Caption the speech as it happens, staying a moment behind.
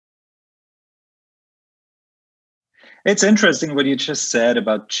It's interesting what you just said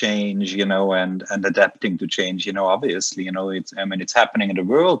about change, and adapting to change. Obviously, it's happening in the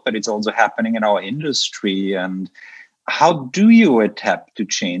world, but it's also happening in our industry. And how do you adapt to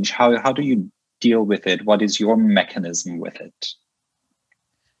change? How do you deal with it? What is your mechanism with it?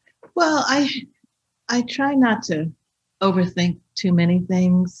 Well, I try not to overthink too many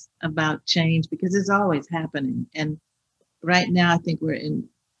things about change because it's always happening. And right now, I think we're in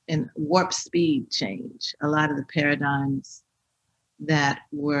warp speed change. A lot of the paradigms that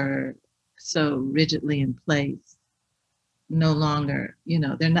were so rigidly in place no longer,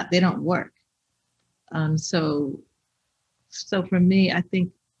 they don't work. So for me, I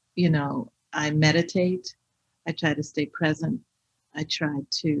think, I meditate. I try to stay present. I try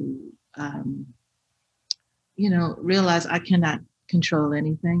to, realize I cannot control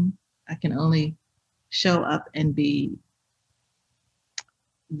anything. I can only show up and be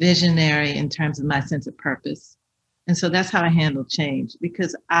visionary in terms of my sense of purpose. And so that's how I handle change,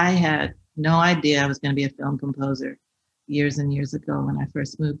 because I had no idea I was going to be a film composer years and years ago when I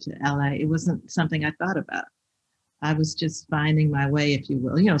first moved to LA. It wasn't something I thought about. I was just finding my way, if you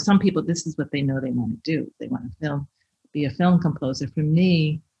will. Some people, this is what they know they want to do. They want to be a film composer. For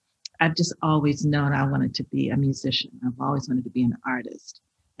me, I've just always known I wanted to be a musician. I've always wanted to be an artist.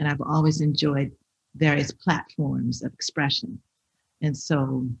 And I've always enjoyed various platforms of expression. And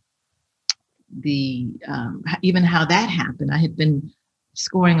so even how that happened, I had been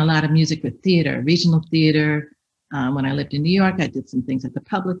scoring a lot of music for theater, regional theater. When I lived in New York, I did some things at the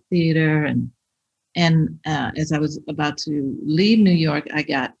Public Theater. And as I was about to leave New York, I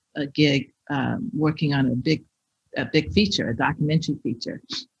got a gig working on a big feature, a documentary feature.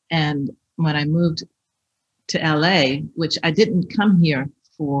 And when I moved to LA, which I didn't come here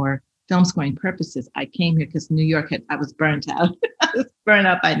for film scoring purposes, I came here because New York I was burnt out. I was burned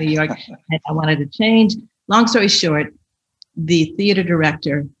out by New York and I wanted to change. Long story short, one of the theater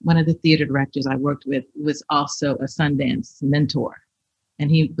directors I worked with was also a Sundance mentor.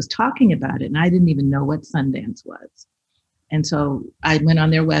 And he was talking about it, and I didn't even know what Sundance was. And so I went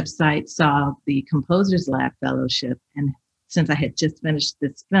on their website, saw the Composers Lab Fellowship. And since I had just finished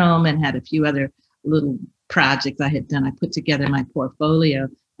this film and had a few other little projects I had done, I put together my portfolio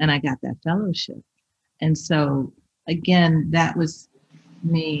and I got that fellowship. And so, again, that was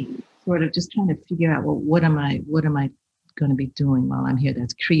me sort of just trying to figure out, well, what am I going to be doing while I'm here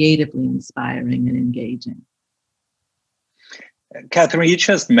that's creatively inspiring and engaging? Kathryn, you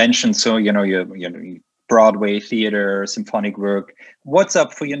just mentioned, your Broadway theater, symphonic work. What's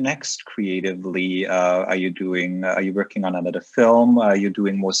up for you next creatively? Are you working on another film? Are you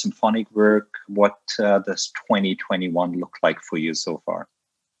doing more symphonic work? What does 2021 look like for you so far?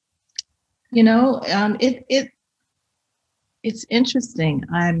 It's interesting.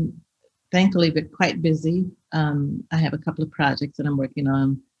 I'm thankfully quite busy. I have a couple of projects that I'm working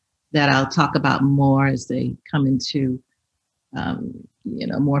on that I'll talk about more as they come into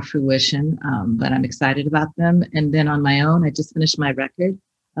more fruition, but I'm excited about them. And then on my own, I just finished my record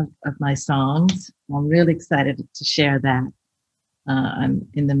of my songs. I'm really excited to share that. I'm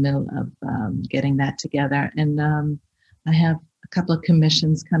in the middle of getting that together. And I have a couple of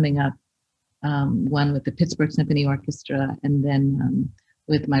commissions coming up, one with the Pittsburgh Symphony Orchestra, and then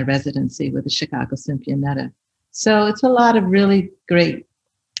with my residency with the Chicago Sinfonietta. So it's a lot of really great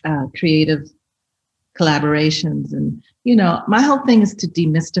creative collaborations. And, my whole thing is to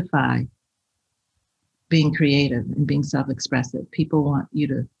demystify being creative and being self-expressive. People want you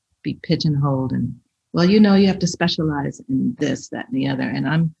to be pigeonholed and, well, you have to specialize in this, that, and the other.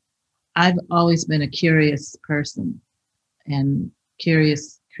 And I've always been a curious person and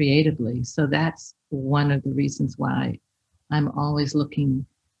curious creatively. So that's one of the reasons why I'm always looking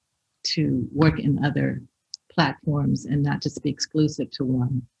to work in other platforms and not just be exclusive to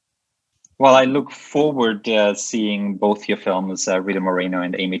one. Well, I look forward to seeing both your films, Rita Moreno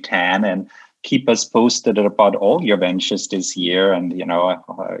and Amy Tan, and keep us posted about all your ventures this year, and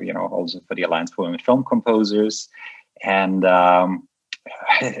also for the Alliance for Women Film Composers. And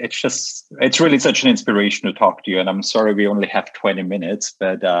it's really such an inspiration to talk to you. And I'm sorry we only have 20 minutes,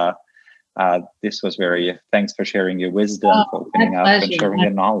 but this was thanks for sharing your wisdom, for opening up and sharing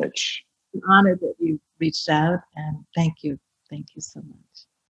your knowledge. I'm honored that you reached out, and thank you so much.